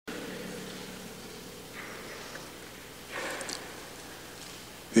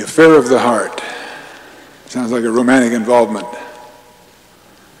The affair of the heart. Sounds like a romantic involvement.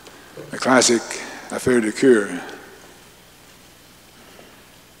 A classic affair de coeur.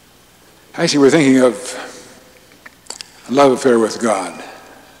 Actually, we're thinking of a love affair with God.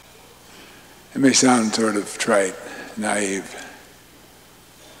 It may sound sort of trite, naive.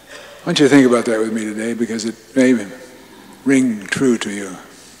 I want you to think about that with me today because it may ring true to you.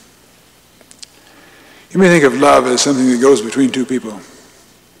 You may think of love as something that goes between two people.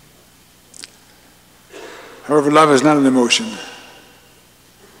 However, love is not an emotion.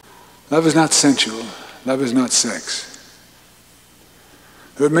 Love is not sensual. Love is not sex.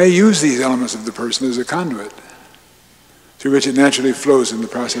 Though it may use these elements of the person as a conduit through which it naturally flows in the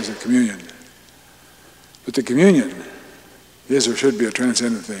process of communion. But the communion is or should be a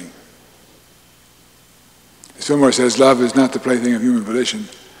transcendent thing. As Fillmore says, love is not the plaything of human volition,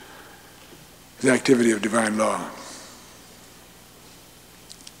 it's the activity of divine law.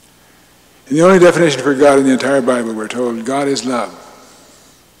 In the only definition for God in the entire Bible, we're told, God is love.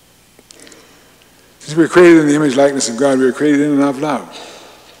 Since we were created in the image and likeness of God, we were created in and of love.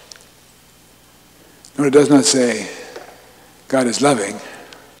 No, it does not say God is loving,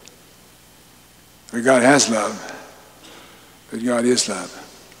 or God has love, but God is love.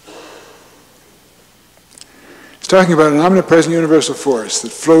 It's talking about an omnipresent universal force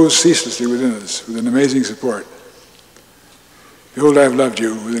that flows ceaselessly within us with an amazing support. Behold, I have loved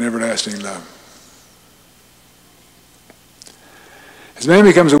you with an everlasting love. As man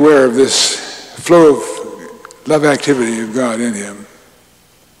becomes aware of this flow of love activity of God in him,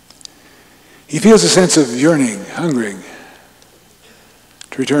 he feels a sense of yearning, hungering,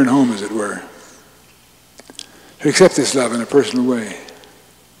 to return home, as it were, to accept this love in a personal way.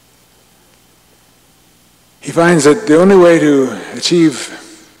 He finds that the only way to achieve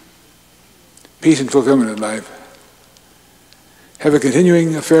peace and fulfillment in life, have a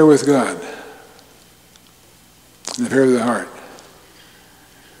continuing affair with God, an affair of the heart.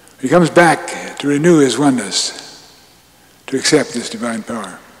 He comes back to renew his oneness, to accept this divine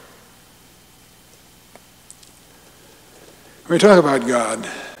power. When we talk about God,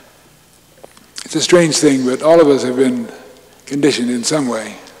 it's a strange thing, but all of us have been conditioned in some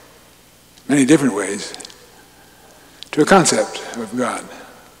way, many different ways, to a concept of God.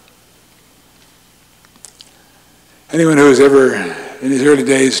 Anyone who has ever, in his early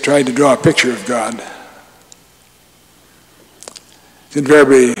days, tried to draw a picture of God has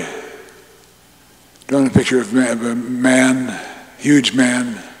invariably drawn a picture of a man, huge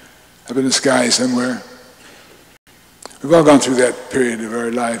man, up in the sky somewhere. We've all gone through that period of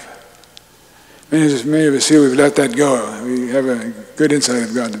our life. Many of us feel we've let that go. We have a good insight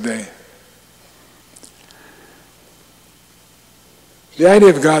of God today. The idea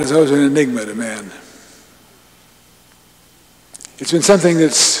of God has always been an enigma to man. It's been something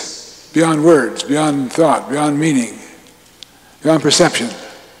that's beyond words, beyond thought, beyond meaning, beyond perception.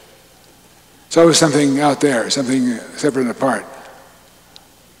 It's always something out there, something separate and apart.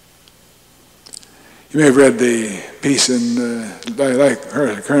 You may have read the piece in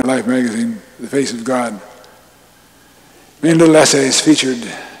Current Life magazine, The Face of God. Many little essays featured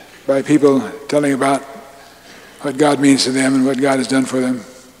by people telling about what God means to them and what God has done for them.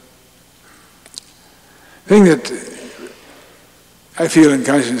 The thing that I feel in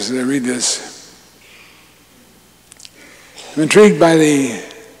consciousness as I read this, I'm intrigued by the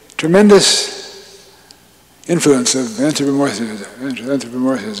tremendous influence of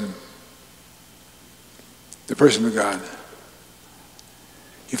anthropomorphism, the person of God.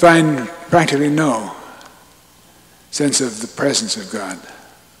 You find practically no sense of the presence of God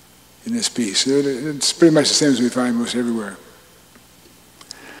in this piece. It's pretty much the same as we find most everywhere.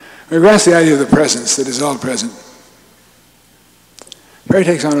 When we grasp the idea of the presence that is all present, prayer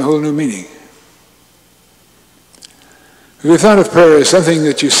takes on a whole new meaning. We thought of prayer as something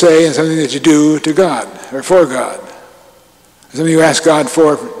that you say and something that you do to God or for God, something you ask God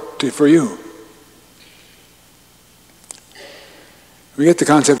for you. We get the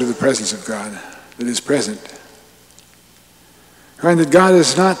concept of the presence of God that is present. We find that God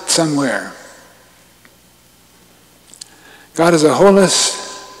is not somewhere. God is a wholeness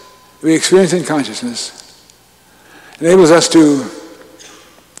we experience in consciousness, enables us to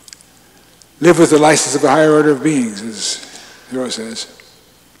live with the license of a higher order of beings, as Thoreau says,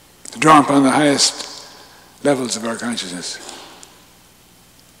 to draw upon the highest levels of our consciousness.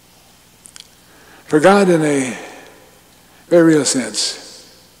 For God, in a very real sense,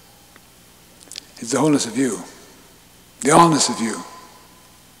 is the wholeness of you, the allness of you,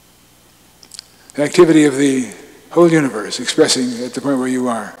 the activity of the whole universe expressing at the point where you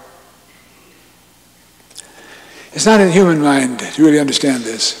are. It's not in the human mind to really understand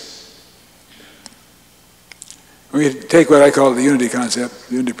this. When we take what I call the unity concept,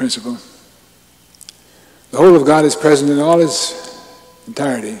 the unity principle, the whole of God is present in all its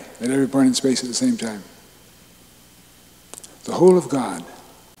entirety at every point in space at the same time. The whole of God,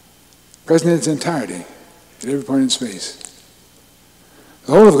 present in its entirety at every point in space.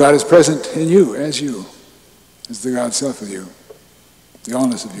 The whole of God is present in you, as the God self of you, the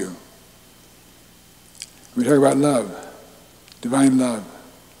allness of you. We talk about love, divine love.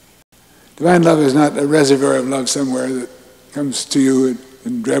 Divine love is not a reservoir of love somewhere that comes to you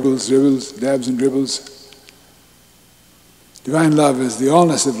in dabs and dribbles. Divine love is the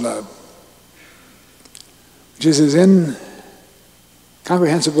allness of love, which is as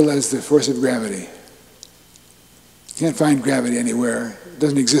incomprehensible as the force of gravity. You can't find gravity anywhere. It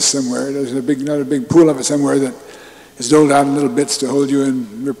doesn't exist somewhere. There's not a big pool of it somewhere that is doled out in little bits to hold you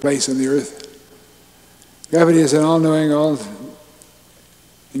in your place on the earth. Gravity is an all-knowing,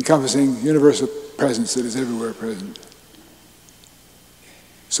 all-encompassing, universal presence that is everywhere present.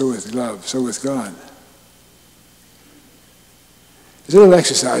 So with love, so with God. There's a little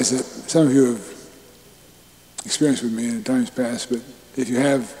exercise that some of you have experienced with me in times past, but if you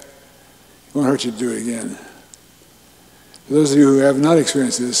have, it won't hurt you to do it again. For those of you who have not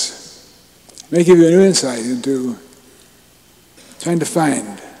experienced this, it may give you a new insight into trying to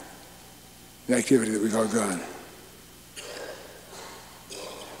find the activity that we call God.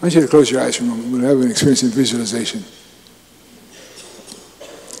 I want you to close your eyes for a moment. We'll have an experience in visualization.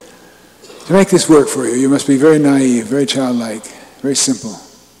 To make this work for you, you must be very naive, very childlike, very simple.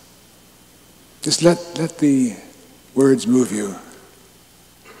 Just let the words move you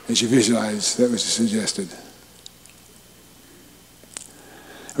as you visualize that which is suggested.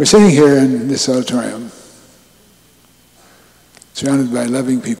 We're sitting here in this auditorium, surrounded by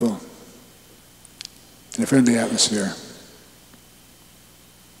loving people in a friendly atmosphere.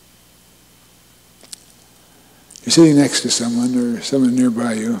 You're sitting next to someone or someone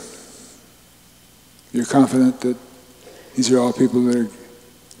nearby you. You're confident that these are all people that are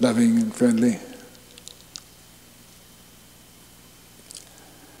loving and friendly.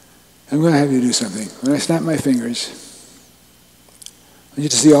 I'm going to have you do something. When I snap my fingers, I want you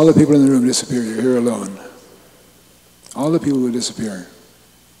to see all the people in the room disappear. You're here alone. All the people will disappear.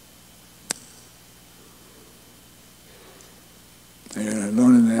 And you're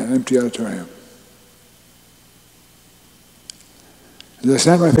alone in that empty auditorium. As I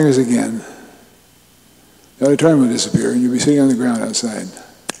snap my fingers again, the auditorium will disappear and you'll be sitting on the ground outside.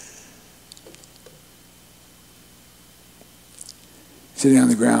 Sitting on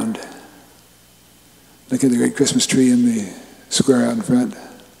the ground, looking at the great Christmas tree in the square out in front,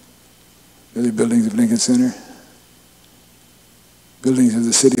 the other buildings of Lincoln Center, buildings of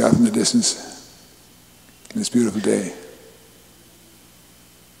the city off in the distance, on this beautiful day.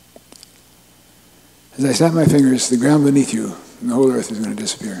 As I snap my fingers, the ground beneath you and the whole earth is going to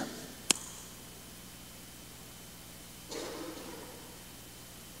disappear.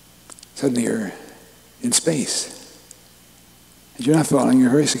 Suddenly you're in space. And you're not falling, you're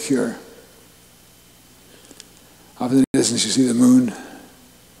very secure. Off in the distance you see the moon,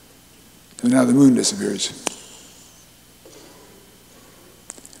 and now the moon disappears.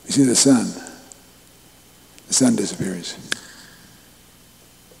 You see the sun disappears.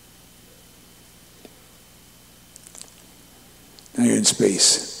 Now you're in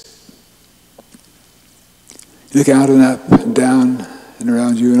space. You look out and up and down and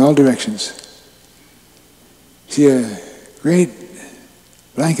around you in all directions. You see a great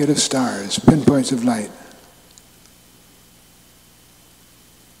blanket of stars, pinpoints of light.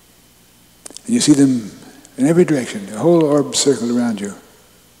 And you see them in every direction, a whole orb circle around you.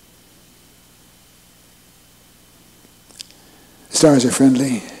 The stars are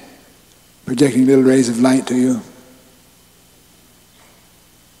friendly, projecting little rays of light to you.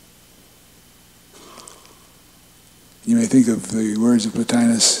 You may think of the words of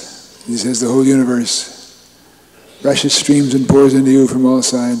Plotinus. He says the whole universe rushes, streams, and pours into you from all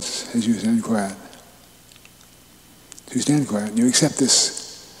sides as you stand quiet. You stand quiet and you accept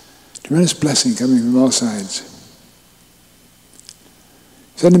this tremendous blessing coming from all sides.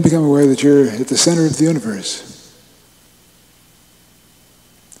 Suddenly become aware that you're at the center of the universe.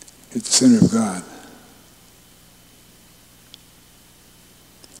 It's the center of God.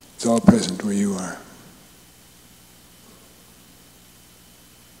 It's all present where you are.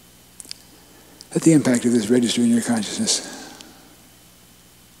 Let the impact of this register in your consciousness.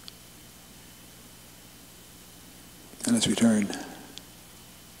 And let's return.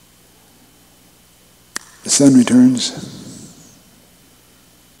 The sun returns.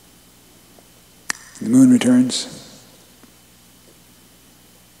 The moon returns.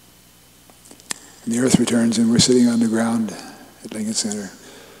 And the earth returns and we're sitting on the ground at Lincoln Center.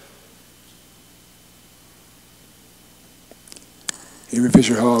 Avery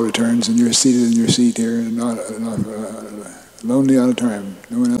Fisher Hall returns and you're seated in your seat here in a lonely auditorium.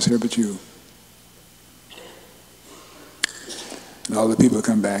 No one else here but you. And all the people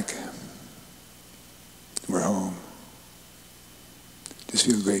come back. We're home. Just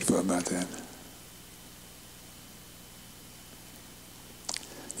feel grateful about that.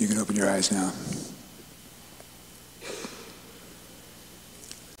 You can open your eyes now.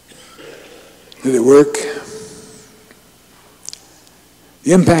 Did it work?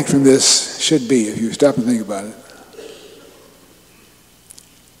 The impact from this should be, if you stop and think about it,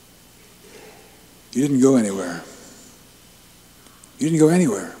 you didn't go anywhere. You didn't go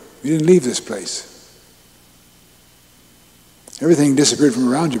anywhere. You didn't leave this place. Everything disappeared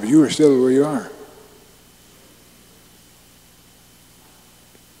from around you, but you were still where you are.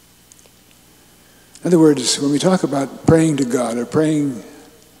 In other words, when we talk about praying to God or praying,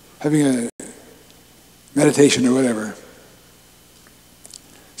 having a meditation or whatever,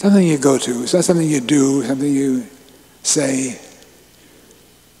 something you go to. It's not something you do, something you say.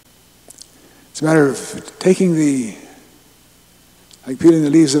 It's a matter of taking like peeling the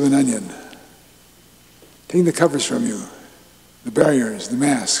leaves of an onion, taking the covers from you, the barriers, the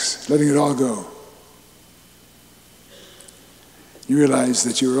masks, letting it all go. You realize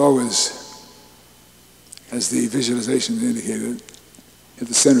that you were always, as the visualization indicated, at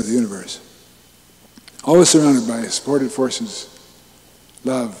the center of the universe. Always surrounded by supportive forces,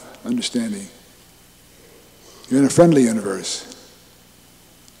 love, understanding. You're in a friendly universe,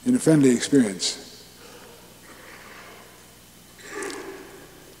 in a friendly experience.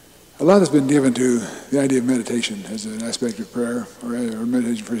 A lot has been given to the idea of meditation as an aspect of prayer or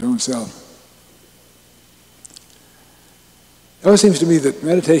meditation for his own self. It always seems to me that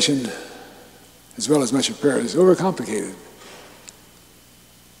meditation, as well as much of prayer, is overcomplicated.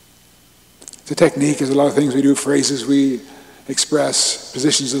 It's a technique, there's a lot of things we do, phrases we express,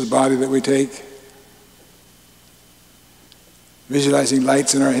 positions of the body that we take, visualizing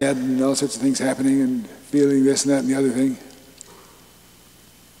lights in our head and all sorts of things happening and feeling this and that and the other thing.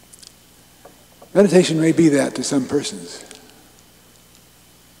 Meditation may be that to some persons,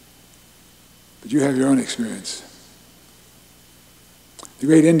 but you have your own experience. The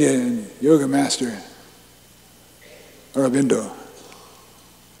great Indian yoga master, Aurobindo,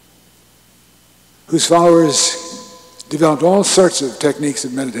 whose followers developed all sorts of techniques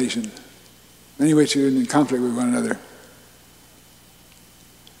of meditation, many of which are in conflict with one another.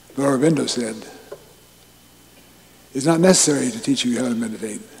 But Aurobindo said, it's not necessary to teach you how to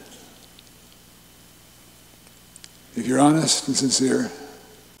meditate. If you're honest and sincere,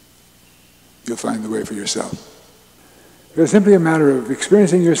 you'll find the way for yourself. It's simply a matter of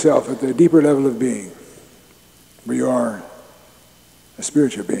experiencing yourself at the deeper level of being, where you are a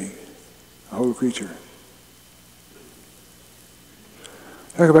spiritual being, a whole creature.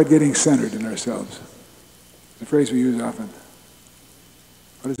 Talk about getting centered in ourselves. It's a phrase we use often.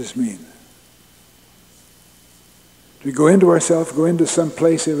 What does this mean? Do we go into ourselves, go into some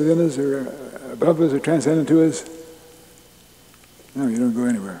place within us or above us or transcendent to us? No, you don't go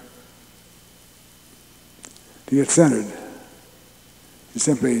anywhere. To get centered, you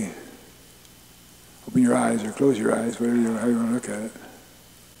simply open your eyes or close your eyes, how you want to look at it.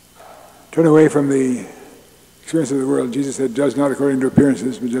 Turn away from the experience of the world. Jesus said, judge not according to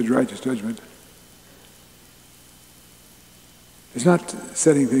appearances, but judge righteous judgment. It's not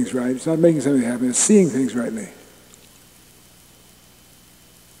setting things right. It's not making something happen. It's seeing things rightly.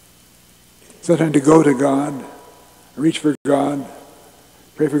 It's not trying to go to God, reach for God,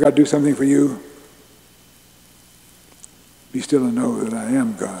 pray for God to do something for you. Be still and know that I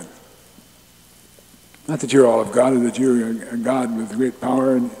am God. Not that you're all of God or that you're a God with great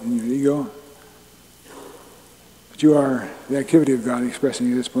power in your ego, but you are the activity of God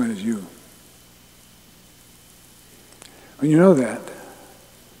expressing at this point as you. When you know that,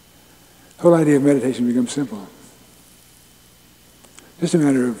 the whole idea of meditation becomes simple. Just a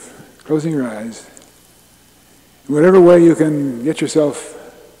matter of closing your eyes. In whatever way you can get yourself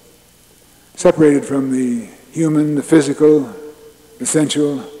separated from the human, the physical, the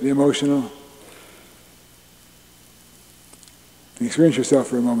sensual, the emotional, and experience yourself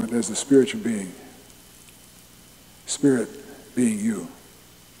for a moment as a spiritual being. Spirit being you.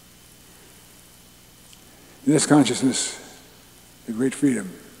 In this consciousness, a great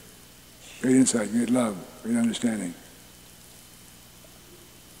freedom, great insight, great love, great understanding.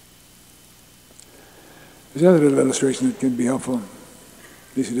 There's another little illustration that can be helpful,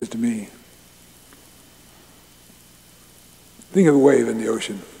 at least it is to me. Think of a wave in the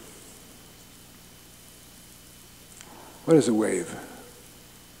ocean. What is a wave?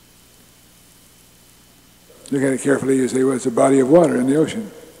 Look at it carefully, you say, well, it's a body of water in the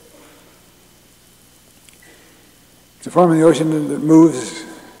ocean. It's a form in the ocean that moves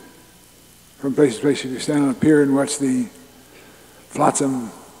from place to place. If you stand on a pier and watch the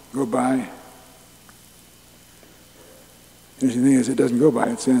flotsam go by, the interesting thing is it doesn't go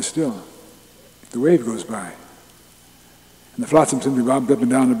by, it stands still. The wave goes by. And the flotsam simply bobs up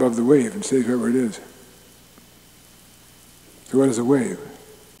and down above the wave and stays wherever it is. So what is a wave?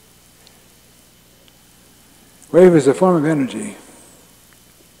 Wave is a form of energy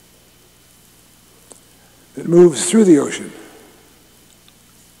that moves through the ocean.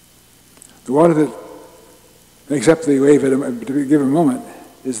 The water that makes up the wave at a given moment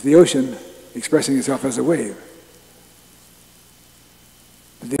is the ocean expressing itself as a wave.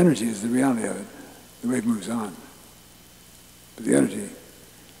 But the energy is the reality of it. The wave moves on. But the energy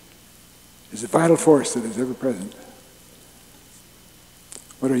is the vital force that is ever present.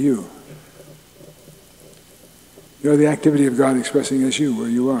 What are you? You are the activity of God expressing as you, where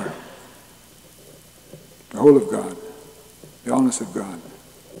you are. The whole of God, the allness of God.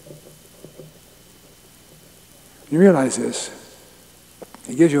 When you realize this,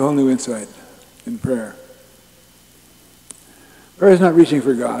 it gives you a whole new insight in prayer. Prayer is not reaching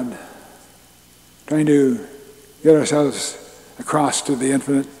for God, trying to get ourselves across to the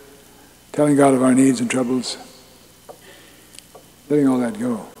infinite, telling God of our needs and troubles, letting all that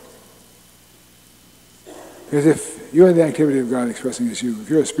go. Because if you are the activity of God expressing as you, if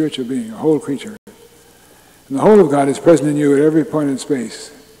you're a spiritual being, a whole creature, and the whole of God is present in you at every point in space,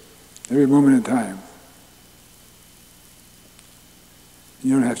 every moment in time,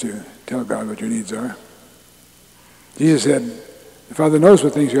 you don't have to tell God what your needs are. Jesus said, the Father knows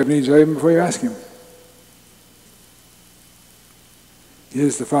what things you have needs of even before you ask Him. It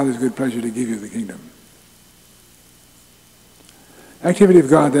is the Father's good pleasure to give you the kingdom. Activity of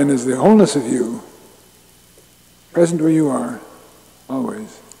God then is the wholeness of you, present where you are,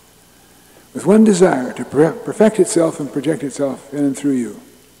 always, with one desire to perfect itself and project itself in and through you.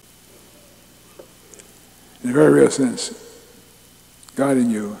 In a very real sense, God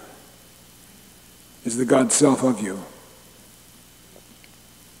in you is the God self of you.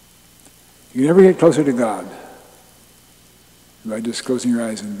 You can never get closer to God by just closing your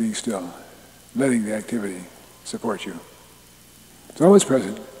eyes and being still, letting the activity support you. It's always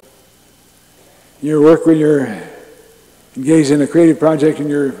present. In your work, when you're engaged in a creative project and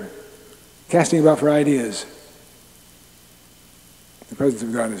you're casting about for ideas, the presence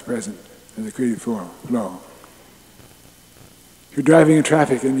of God is present in the creative flow. If you're driving in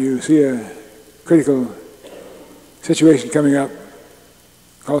traffic and you see a critical situation coming up,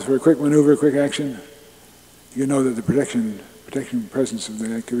 calls for a quick maneuver, quick action, you know that the protection presence of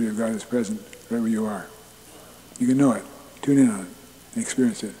the activity of God is present wherever you are. You can know it, tune in on it, and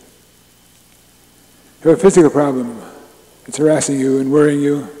experience it. If you have a physical problem that's harassing you and worrying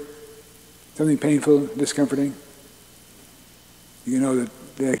you, something painful, discomforting, you can know that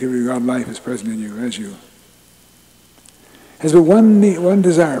the activity of God life is present in you as you. Has but one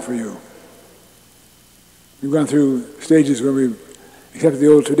desire for you. We've gone through stages where we've accepted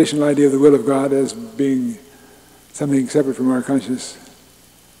the old traditional idea of the will of God as being something separate from our consciousness.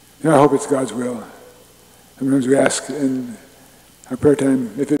 I hope it's God's will. Sometimes we ask in our prayer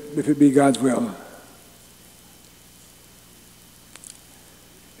time if it be God's will.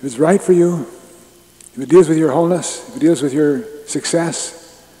 If it's right for you, if it deals with your wholeness, if it deals with your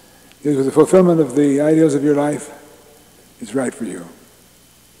success, deals with the fulfillment of the ideals of your life, it's right for you.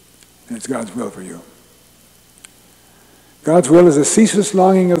 And it's God's will for you. God's will is a ceaseless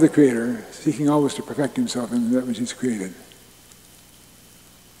longing of the Creator, seeking always to perfect Himself in that which He's created.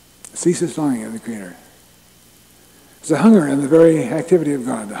 A ceaseless longing of the Creator. There's a hunger in the very activity of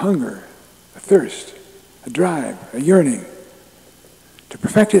God, a hunger, a thirst, a drive, a yearning to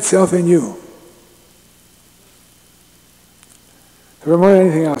perfect itself in you. So more than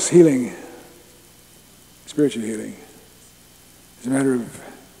anything else, healing, spiritual healing, is a matter of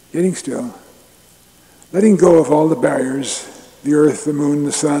getting still, letting go of all the barriers, the earth, the moon,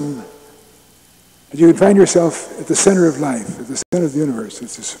 the sun, that you would find yourself at the center of life, at the center of the universe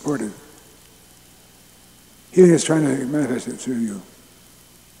that's supportive. Healing is trying to manifest it through you.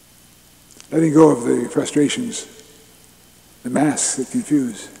 Letting go of the frustrations, the masks that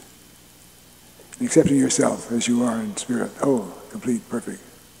confuse, and accepting yourself as you are in spirit, whole, complete, perfect.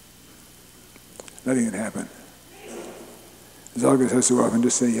 Letting it happen. As August has so often,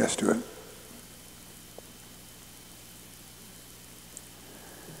 just say yes to it.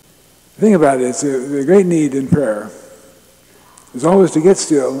 The thing about it is the great need in prayer is always to get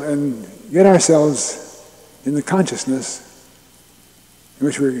still and get ourselves in the consciousness in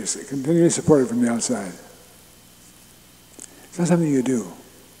which we're continually supported from the outside. It's not something you do.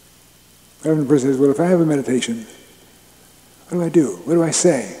 Often the person says, well, if I have a meditation, what do I do? What do I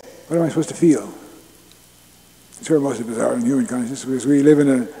say? What am I supposed to feel? That's where most of us are in human consciousness, because we live in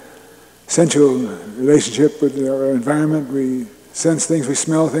a sensual relationship with our environment. We sense things, we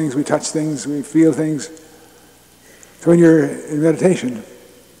smell things, we touch things, we feel things. So when you're in meditation,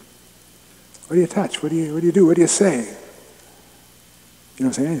 what do you touch? What do you do? What do you say? You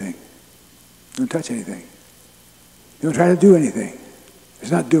don't say anything. You don't touch anything. You don't try to do anything.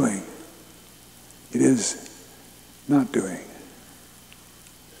 It's not doing. It is not doing.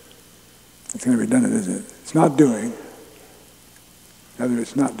 It's kind of redundant, isn't it? It's not doing. Rather,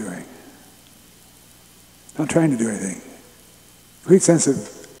 it's not doing. Not trying to do anything. Complete sense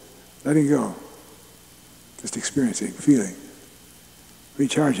of letting go. Just experiencing, feeling,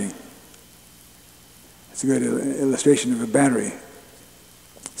 recharging. It's a good illustration of a battery.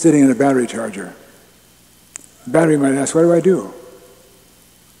 Sitting in a battery charger. The battery might ask, what do I do?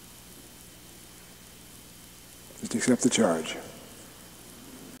 Just accept the charge.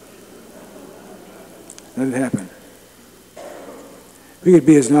 Let it happen. If we could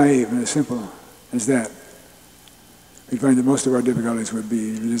be as naive and as simple as that, we'd find that most of our difficulties would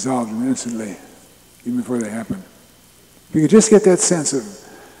be resolved instantly, even before they happen. If we could just get that sense of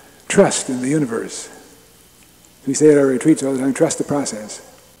trust in the universe. We say at our retreats all the time, trust the process.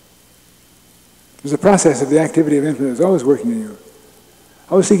 There's a process of the activity of infinite that's always working in you,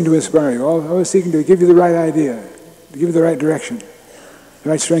 always seeking to inspire you, always seeking to give you the right idea, to give you the right direction, the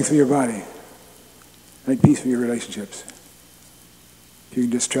right strength for your body, the right peace for your relationships. If you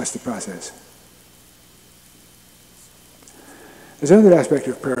can just trust the process. There's another aspect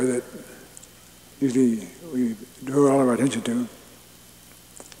of prayer that usually we draw all of our attention to,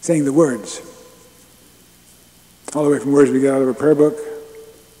 saying the words. All the way from words we get out of a prayer book,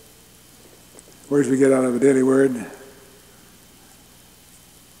 words we get out of a daily word,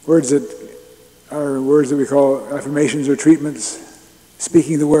 words that are words that we call affirmations or treatments,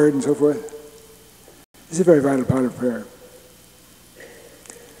 speaking the word and so forth. This is a very vital part of prayer.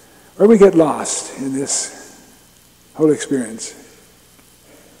 Where we get lost in this whole experience,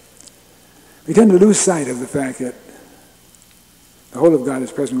 we tend to lose sight of the fact that the whole of God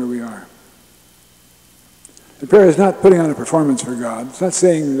is present where we are. The prayer is not putting on a performance for God. It's not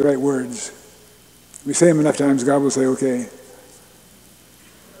saying the right words. If we say them enough times, God will say, okay.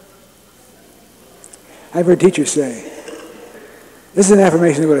 I've heard teachers say, this is an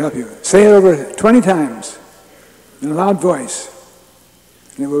affirmation that will help you. Say it over 20 times in a loud voice,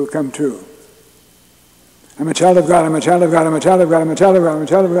 and it will come true. I'm a child of God, I'm a child of God, I'm a child of God, I'm a child of God, I'm a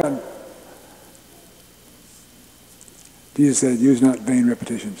child of God. Jesus said, use not vain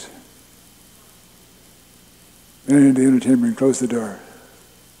repetitions. Enter into the inner chamber and close the door.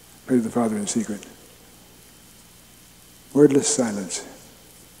 Pray to the Father in secret. Wordless silence.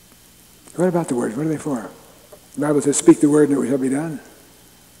 What about the words? What are they for? The Bible says, speak the word and it shall be done.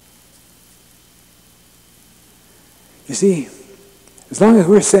 You see, as long as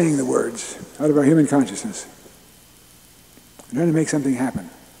we're saying the words out of our human consciousness, we're trying to make something happen.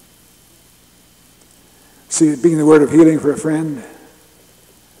 See, being the word of healing for a friend,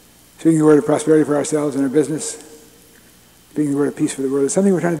 speaking the word of prosperity for ourselves and our business, speaking the word of peace for the world, is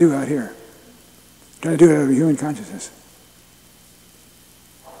something we're trying to do out here. We're trying to do it out of a human consciousness.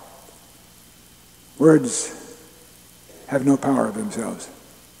 Words have no power of themselves.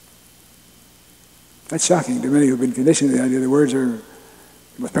 That's shocking to many who've been conditioned to the idea that words are the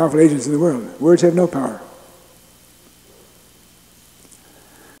most powerful agents in the world. Words have no power.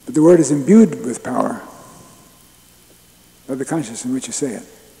 But the word is imbued with power by the consciousness in which you say it.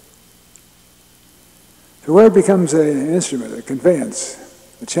 The word becomes an instrument, a conveyance,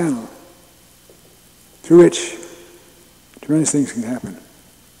 a channel through which tremendous things can happen.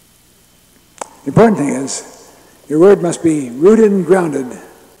 The important thing is, your word must be rooted and grounded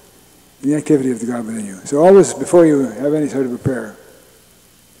in the activity of the God within you. So always, before you have any sort of a prayer,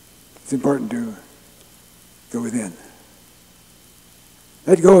 it's important to go within.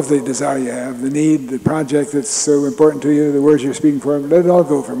 Let go of the desire you have, the need, the project that's so important to you, the words you're speaking for. Let it all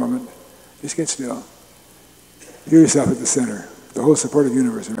go for a moment. Just get still. Feel yourself at the center, the whole supportive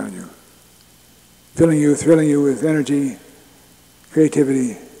universe around you, filling you, thrilling you with energy,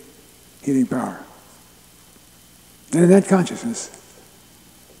 creativity, healing power. And in that consciousness,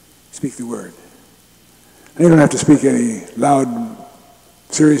 speak the word. And you don't have to speak any loud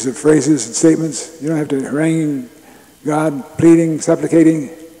series of phrases and statements. You don't have to harangue God, pleading, supplicating,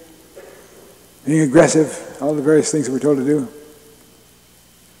 being aggressive, all the various things that we're told to do.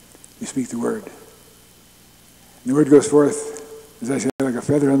 You speak the word. And the word goes forth, as I said, like a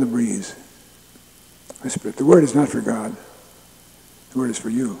feather on the breeze. Whisper it. The word is not for God. The word is for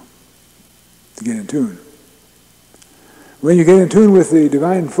you to get in tune. When you get in tune with the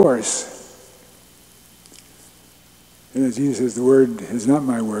divine force, and as Jesus says, the word is not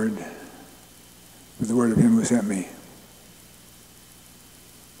my word, but the word of him who sent me.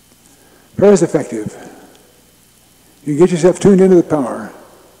 Prayer is effective. You get yourself tuned into the power,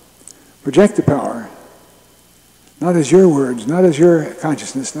 project the power, not as your words, not as your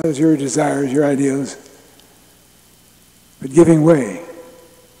consciousness, not as your desires, your ideals, but giving way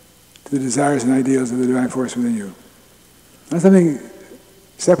to the desires and ideals of the divine force within you. Not something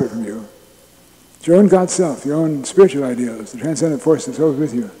separate from you. It's your own God self, your own spiritual ideals, the transcendent force that's always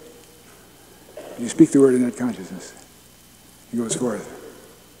with you. You speak the word in that consciousness. It goes forth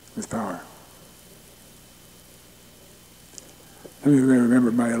with power. Some of you may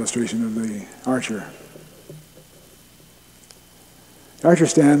remember my illustration of the archer. The archer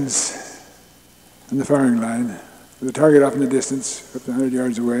stands on the firing line with the target off in the distance, up to 100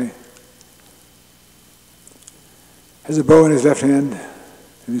 yards away. Has a bow in his left hand,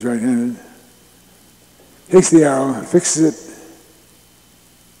 if he's right-handed. Takes the arrow, fixes it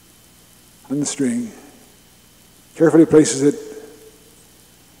on the string, carefully places it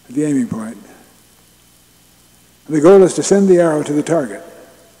at the aiming point. And the goal is to send the arrow to the target.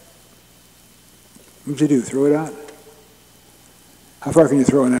 What do you do? Throw it out? How far can you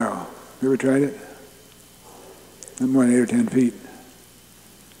throw an arrow? You ever tried it? Not more than 8 or 10 feet.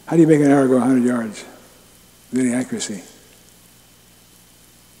 How do you make an arrow go 100 yards with any accuracy?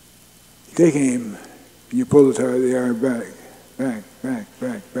 You take aim, and you pull the arrow back,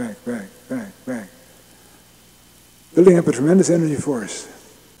 back, building up a tremendous energy force.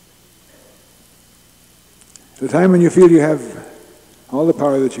 At the time when you feel you have all the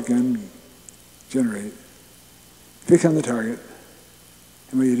power that you can generate, fix on the target,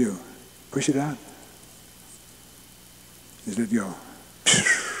 and what do? Push it out. Just let go.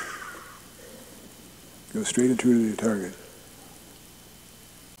 Go straight and true to the target.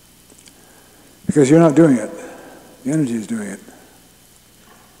 Because you're not doing it. The energy is doing it.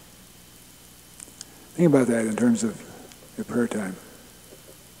 Think about that in terms of your prayer time.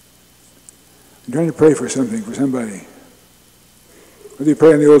 You're trying to pray for something, for somebody. Whether you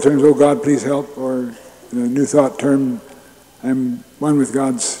pray in the old terms, oh God, please help, or the new thought term, I'm one with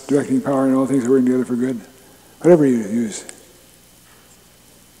God's directing power and all things are working together for good. Whatever you use.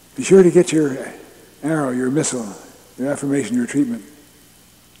 Be sure to get your arrow, your missile, your affirmation, your treatment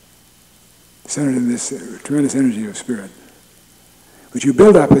centered in this tremendous energy of spirit, which you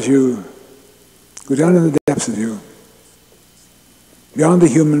build up as you go down in the depths of you, beyond the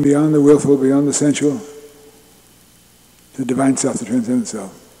human, beyond the willful, beyond the sensual, to the divine self, the transcendent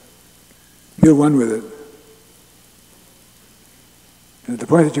self. Feel one with it. And at the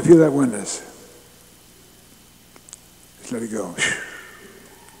point that you feel that oneness, just let it go.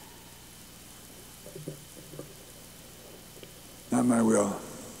 Not my will,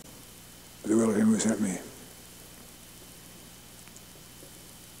 but the will of him who sent me.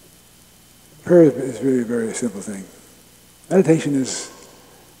 Prayer is really a very simple thing. Meditation is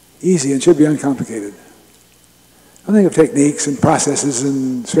easy and should be uncomplicated. Don't think of techniques and processes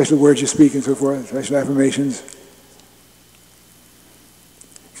and special words you speak and so forth, special affirmations.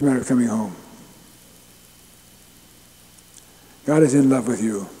 It's a matter of coming home. God is in love with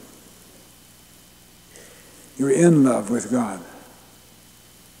you. You're in love with God.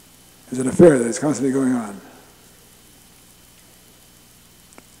 There's an affair that is constantly going on.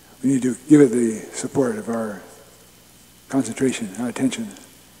 We need to give it the support of our concentration, our attention,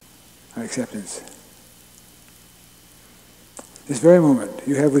 our acceptance. This very moment,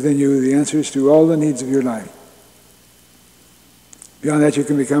 you have within you the answers to all the needs of your life. Beyond that, you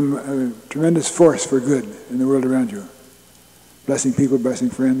can become a tremendous force for good in the world around you. Blessing people, blessing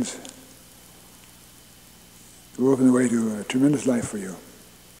friends. It will open the way to a tremendous life for you.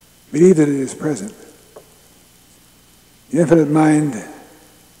 Believe that it is present. The infinite mind,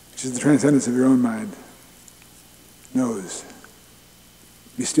 which is the transcendence of your own mind, knows.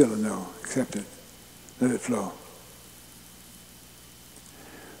 Be still and know. Accept it. Let it flow.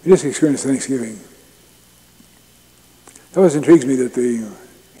 We just experienced Thanksgiving. It always intrigues me that the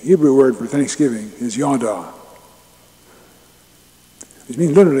Hebrew word for Thanksgiving is Yada, which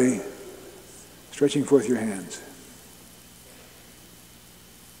means literally stretching forth your hands.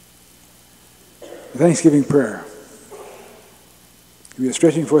 The Thanksgiving prayer can be a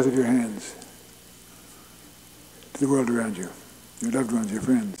stretching forth of your hands to the world around you, your loved ones, your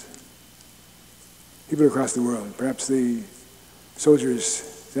friends, people across the world, perhaps the soldiers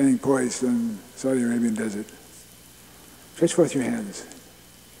standing poised on the Saudi Arabian desert, Stretch forth your hands.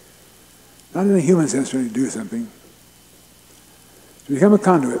 Not in the human sense trying to do something. To become a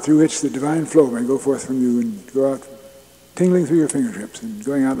conduit through which the divine flow may go forth from you and go out tingling through your fingertips and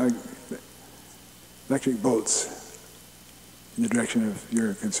going out like electric bolts in the direction of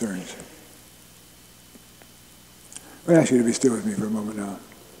your concerns. I ask you to be still with me for a moment now.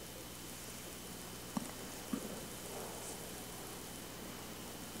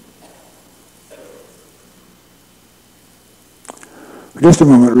 For just a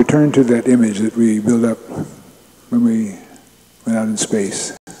moment, return to that image that we built up when we went out in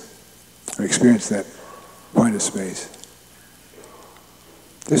space, or experienced that point of space.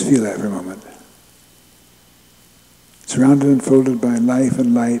 Just feel that for a moment. Surrounded and folded by life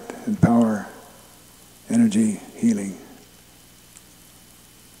and light and power, energy, healing.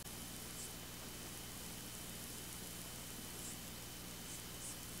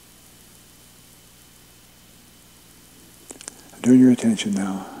 Turn your attention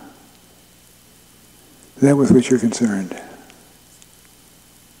now to that with which you're concerned.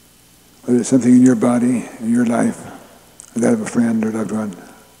 Whether it's something in your body, in your life, or that of a friend or loved one,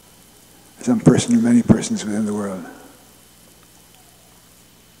 or some person or many persons within the world.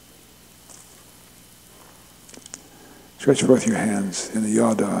 Stretch forth your hands in the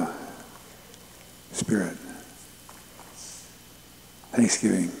Yada spirit.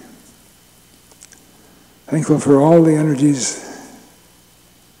 Thanksgiving. Thankful for all the energies,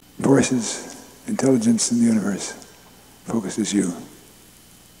 forces, intelligence in the universe. Focused as you.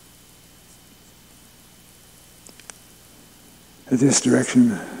 At this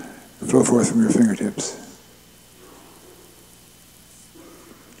direction, flow forth from your fingertips,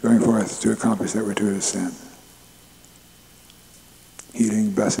 going forth to accomplish that gratuitous stand.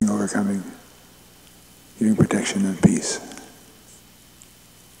 Healing, blessing, overcoming, giving protection and peace.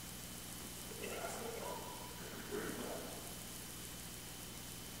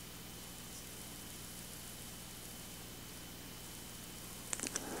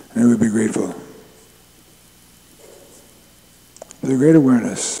 And we would be grateful for the great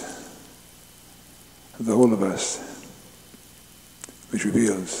awareness of the whole of us, which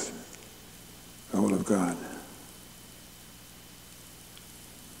reveals the whole of God.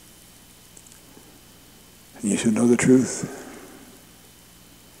 And you shall know the truth,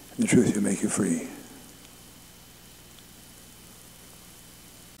 and the truth shall make you free.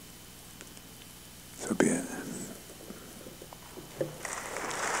 So be it.